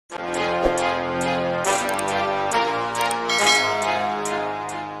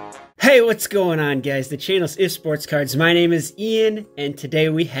Hey, what's going on, guys? The channel is Sports Cards. My name is Ian, and today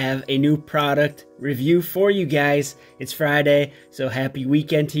we have a new product review for you guys. It's Friday, so happy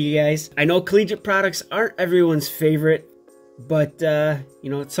weekend to you guys. I know collegiate products aren't everyone's favorite, but you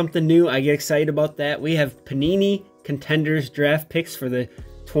know, it's something new. I get excited about that. We have Panini Contenders draft picks for the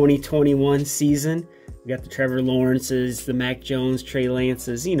 2021 season. We got the Trevor Lawrences, the Mac Jones, Trey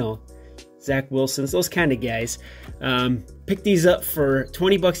Lances, you know, Zach Wilsons, those kind of guys. Picked these up for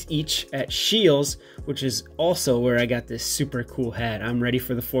 20 bucks each at Scheels, which is also where I got this super cool hat. I'm ready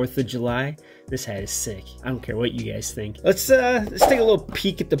for the 4th of July. This hat is sick. I don't care what you guys think. Let's take a little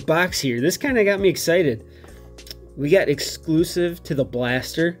peek at the box here. This kind of got me excited. We got exclusive to the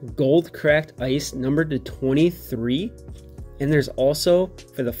blaster, gold cracked ice, numbered to 23. And there's also,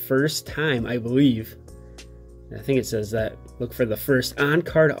 for the first time, I believe, I think it says that, look for the first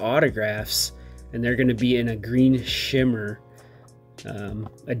on-card autographs, and they're going to be in a green shimmer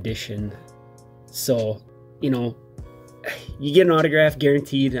edition. So, you know, you get an autograph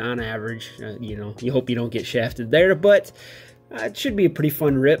guaranteed on average. You know, you hope you don't get shafted there, but it should be a pretty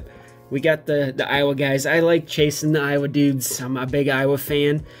fun rip. We got the Iowa guys. I like chasing the Iowa dudes. I'm a big Iowa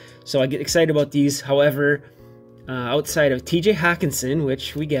fan, so I get excited about these. However, outside of TJ Hawkinson,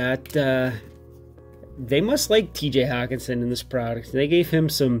 which we got... they must like TJ Hawkinson in this product. They gave him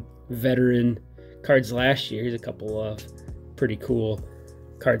some veteran cards last year. Here's a couple of pretty cool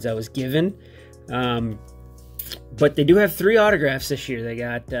cards I was given. But they do have 3 autographs this year. They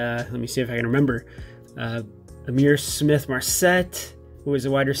got, let me see if I can remember, Amir Smith-Marset, who is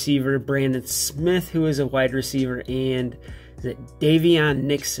a wide receiver, Brandon Smith, who is a wide receiver, and is it Davion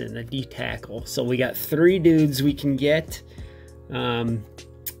Nixon, a D-tackle. So we got 3 dudes we can get.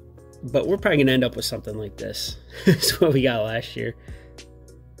 But we're probably going to end up with something like this. That's what we got last year.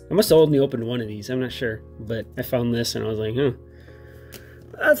 I must have only opened one of these. I'm not sure. But I found this and I was like, huh.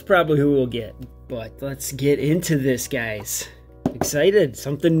 That's probably who we'll get. But let's get into this, guys. Excited.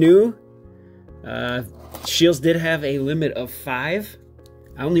 Something new. Scheels did have a limit of 5.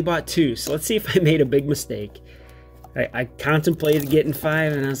 I only bought 2. So let's see if I made a big mistake. I contemplated getting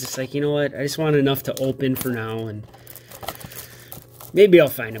 5 and I was just like, you know what? I just want enough to open for now, and maybe I'll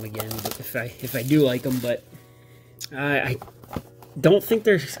find them again if I do like them, but I don't think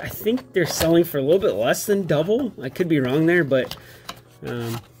they're... I think they're selling for a little bit less than double. I could be wrong there, but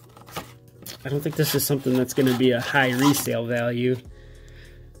I don't think this is something that's going to be a high resale value.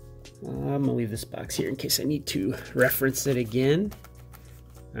 I'm going to leave this box here in case I need to reference it again.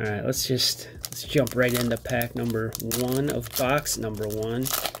 All right, let's jump right into pack number 1 of box number 1.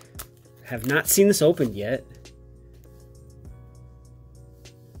 Have not seen this opened yet.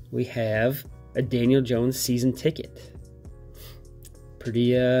 We have a Daniel Jones season ticket.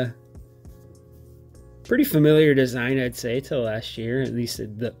 Pretty familiar design, I'd say, to last year, at least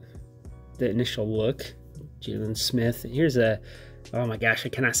the initial look. Jalen Smith. Here's a, oh my gosh, I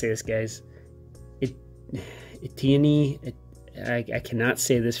cannot say this, guys. Etienne, I cannot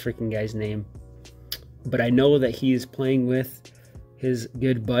say this freaking guy's name, but I know that he is playing with his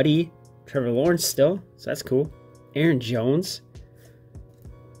good buddy Trevor Lawrence still, so that's cool. Aaron Jones.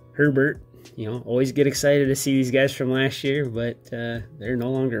 Herbert, you know, always get excited to see these guys from last year, but they're no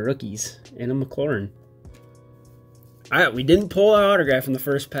longer rookies. And a McLaurin. All right, we didn't pull an autograph in the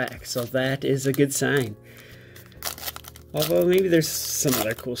first pack, so that is a good sign. Although maybe there's some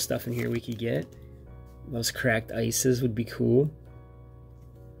other cool stuff in here we could get. Those cracked ices would be cool.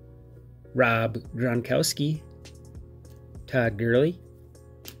 Rob Gronkowski, Todd Gurley,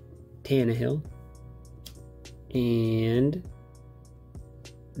 Tannehill, and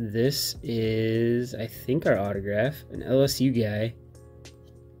this is, I think, our autograph, an LSU guy.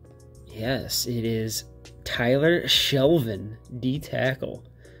 Yes, it is Tyler Shelvin, D-tackle.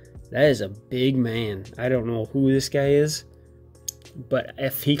 That is a big man. I don't know who this guy is, but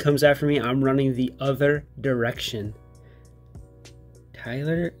if he comes after me, I'm running the other direction.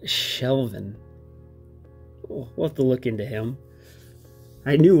 Tyler Shelvin. Oh, we'll have to look into him.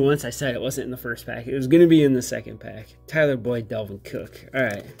 I knew once I said it wasn't in the first pack. It was going to be in the second pack. Tyler Boyd, Delvin Cook. All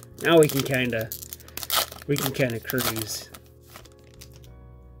right. Now we can kind of cruise.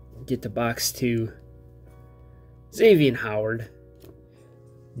 Get to box 2. Xavier Howard.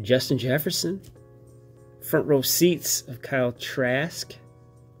 Justin Jefferson. Front row seats of Kyle Trask.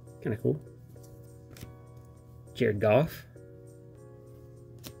 Kind of cool. Jared Goff.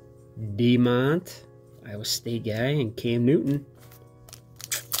 Demont, Iowa State guy, and Cam Newton.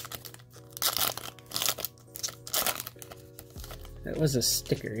 That was a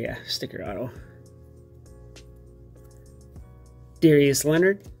sticker, yeah, sticker auto. Darius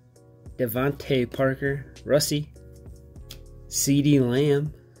Leonard, Devontae Parker, Russie, CeeDee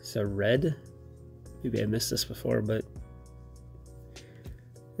Lamb, It's a red. Maybe I missed this before, but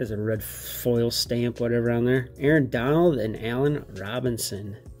there's a red foil stamp, whatever on there. Aaron Donald and Allen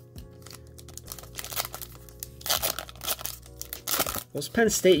Robinson. Those Penn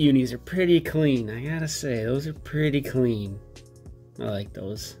State unis are pretty clean. I gotta say, those are pretty clean. I like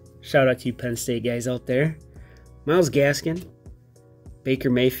those. Shout out to you Penn State guys out there. Myles Gaskin. Baker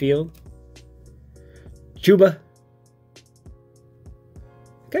Mayfield. Chuba.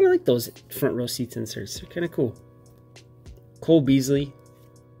 Kind of like those front row seats inserts. They're kind of cool. Cole Beasley.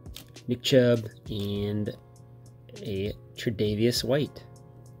 Nick Chubb. And a Tre'Davious White.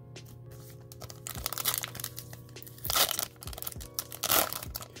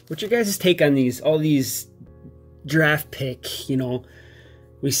 What's your guys' take on these? All these draft pick, you know,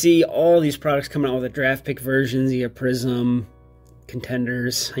 we see all these products coming out with the draft pick versions. You have Prism,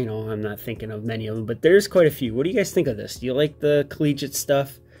 Contenders. You know, I'm not thinking of many of them, but there's quite a few. What do you guys think of this? Do you like the collegiate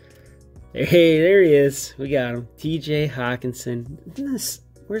stuff? Hey, there he is. We got him. TJ Hawkinson.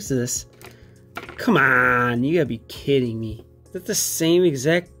 Where's this? Come on, you gotta be kidding me. Is that the same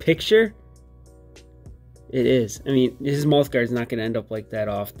exact picture? It is. I mean, his mouth guard's not going to end up like that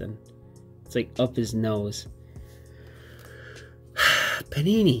often. It's like up his nose.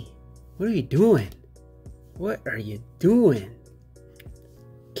 Panini, what are you doing? What are you doing?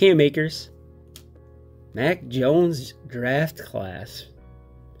 Cam Akers. Mac Jones draft class.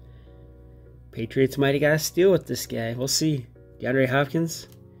 Patriots might have got a steal with this guy. We'll see. DeAndre Hopkins.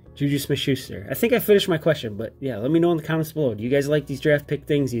 Juju Smith-Schuster. I think I finished my question, but yeah, let me know in the comments below. Do you guys like these draft pick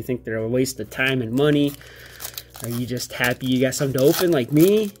things? Do you think they're a waste of time and money? Are you just happy you got something to open like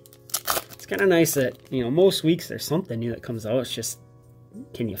me? It's kind of nice that, you know, most weeks there's something new that comes out. It's just,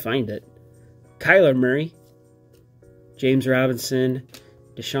 can you find it? Kyler Murray. James Robinson.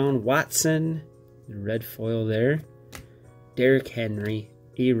 Deshaun Watson. The red foil there. Derrick Henry.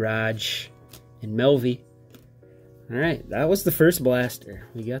 E-Raj. And Melvy. Alright, that was the first blaster.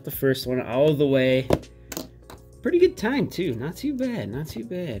 We got the first one out of the way. Pretty good time, too. Not too bad, not too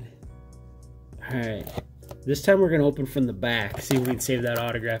bad. Alright, this time we're going to open from the back. See if we can save that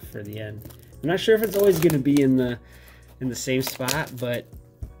autograph for the end. I'm not sure if it's always going to be in the same spot, but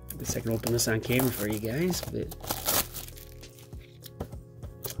I guess I can open this on camera for you guys. But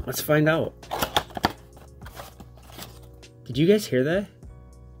let's find out. Did you guys hear that?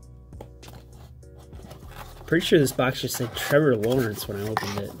 Pretty sure this box just said Trevor Lawrence when I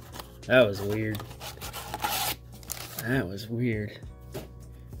opened it. That was weird. That was weird.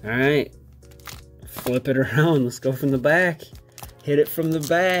 Alright. Flip it around. Let's go from the back. Hit it from the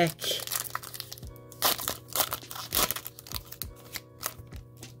back.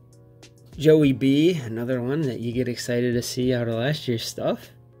 Joey B. Another one that you get excited to see out of last year's stuff.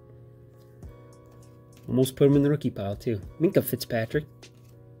 Almost put him in the rookie pile too. Minka Fitzpatrick.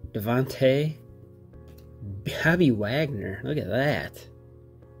 Devontae. Bobby Wagner. Look at that.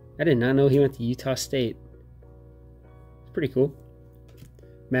 I did not know he went to Utah State. It's pretty cool.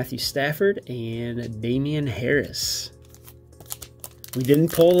 Matthew Stafford and Damian Harris. We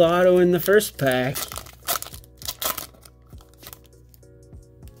didn't pull the auto in the first pack.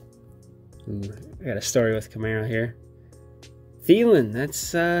 Ooh, I got a story with Camaro here. Thielen,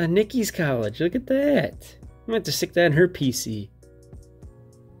 that's Nikki's college. Look at that. I'm going to have to stick that in her PC.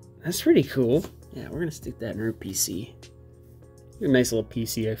 That's pretty cool. Yeah, we're going to stick that in her PC. A nice little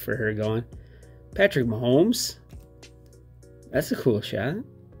PC for her going. Patrick Mahomes. That's a cool shot. I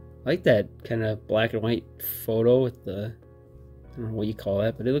like that kind of black and white photo with the, I don't know what you call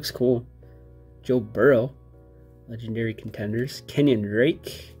that, but it looks cool. Joe Burrow. Legendary Contenders. Kenyon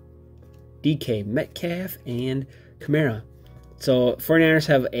Drake. DK Metcalf. And Kamara. So, 49ers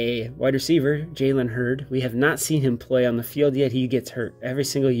have a wide receiver, Jalen Hurd. We have not seen him play on the field yet. He gets hurt every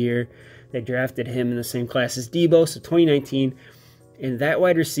single year. They drafted him in the same class as Debo, so 2019. And that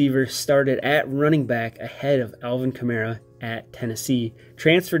wide receiver started at running back ahead of Alvin Kamara at Tennessee.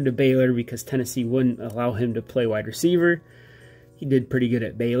 Transferred to Baylor because Tennessee wouldn't allow him to play wide receiver. He did pretty good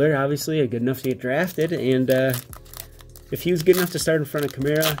at Baylor, obviously, good enough to get drafted. And if he was good enough to start in front of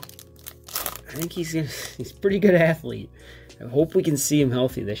Kamara, I think he's a pretty good athlete. I hope we can see him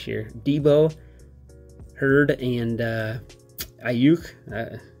healthy this year. Debo, Hurd, and Ayuk.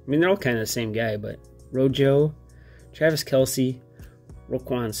 I mean, they're all kind of the same guy, but Rojo, Travis Kelce,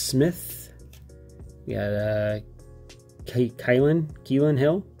 Roquan Smith. We got Keelan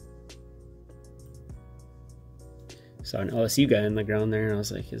Hill. Saw an LSU guy in the ground there, and I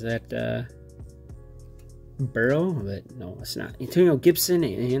was like, is that Burrow? But no, it's not. Antonio Gibson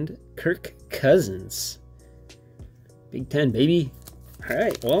and Kirk Cousins. Big Ten, baby. All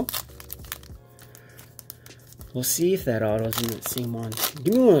right, well, We'll see if that auto's in the same one.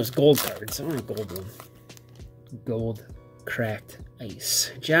 Give me one of those gold cards. I want a gold one. Gold cracked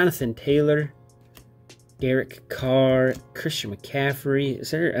ice. Jonathan Taylor. Derek Carr. Christian McCaffrey.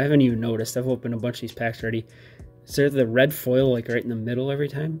 Is there? I haven't even noticed. I've opened a bunch of these packs already. Is there the red foil like right in the middle every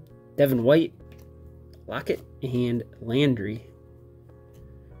time? Devin White. Lockett and Landry.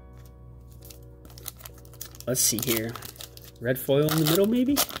 Let's see here. Red foil in the middle,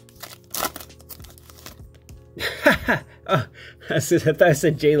 maybe? Oh, I thought I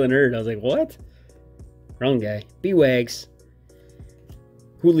said Jalen Hurd. I was like, what? Wrong guy. B-Wags.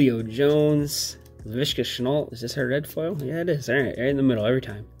 Julio Jones. Vishka Chenault. Is this her red foil? Yeah, it is. All right, right in the middle every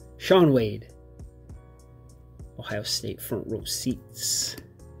time. Sean Wade. Ohio State front row seats.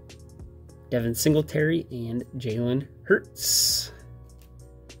 Devin Singletary and Jalen Hurts.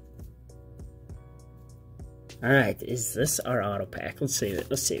 All right, is this our auto pack? Let's save it.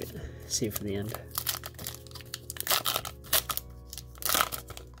 Let's save it. Save it for the end.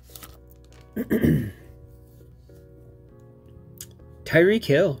 Tyreek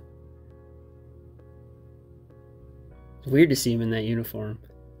Hill. It's weird to see him in that uniform.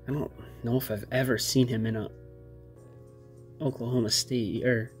 I don't know if I've ever seen him in a Oklahoma State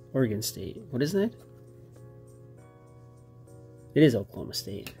or Oregon State. What is that? It is Oklahoma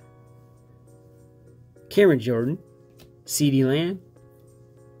State. Cameron Jordan, CeeDee Lamb,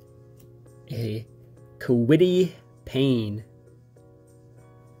 a Kawhi Payne.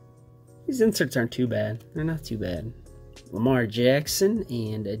 These inserts aren't too bad. They're not too bad. Lamar Jackson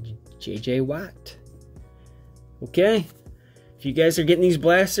and a J.J. Watt. Okay. If you guys are getting these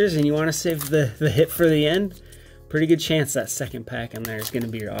blasters and you want to save the hit for the end, pretty good chance that second pack on there is going to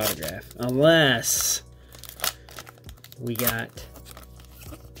be your autograph. Unless we got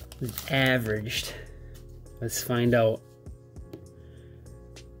averaged. Let's find out.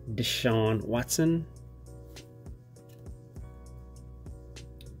 Deshaun Watson.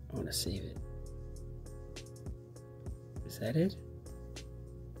 I want to save it. Is that it?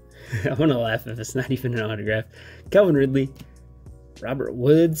 I want to laugh if it's not even an autograph. Calvin Ridley. Robert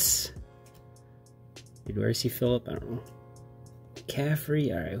Woods. Dude, where is he, Phillip? I don't know.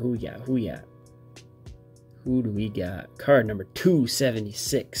 McCaffrey. All right, who we got? Who we got? Who do we got? Card number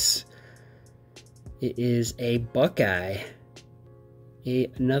 276. It is a Buckeye.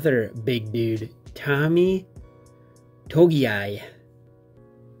 Another big dude. Tommy Togiai.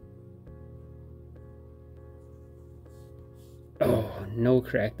 Oh, no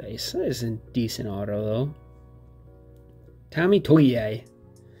cracked ice. That is a decent auto, though. Tommy Togiai.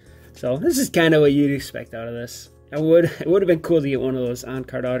 So this is kind of what you'd expect out of this. It would have been cool to get one of those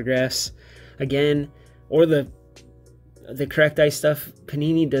on-card autographs again, or the cracked ice stuff.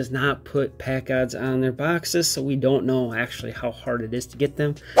 Panini does not put pack odds on their boxes, so we don't know actually how hard it is to get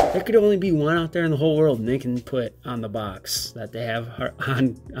them. There could only be one out there in the whole world, and they can put on the box that they have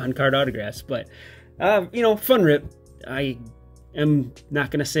on-card autographs. But you know, fun rip. I am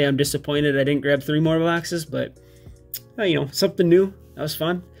not gonna say I'm disappointed I didn't grab 3 more boxes, but you know, something new. That was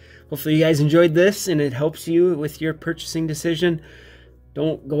fun. Hopefully you guys enjoyed this and it helps you with your purchasing decision.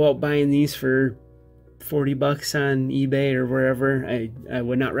 Don't go out buying these for 40 bucks on eBay or wherever. I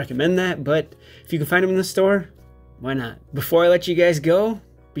would not recommend that, but if you can find them in the store, why not? Before I let you guys go,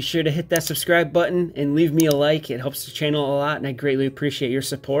 be sure to hit that subscribe button and leave me a like. It helps the channel a lot and I greatly appreciate your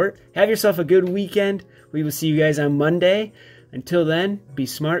support. Have yourself a good weekend. We will see you guys on Monday. Until then, be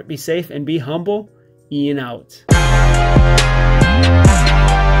smart, be safe, and be humble. Ian out.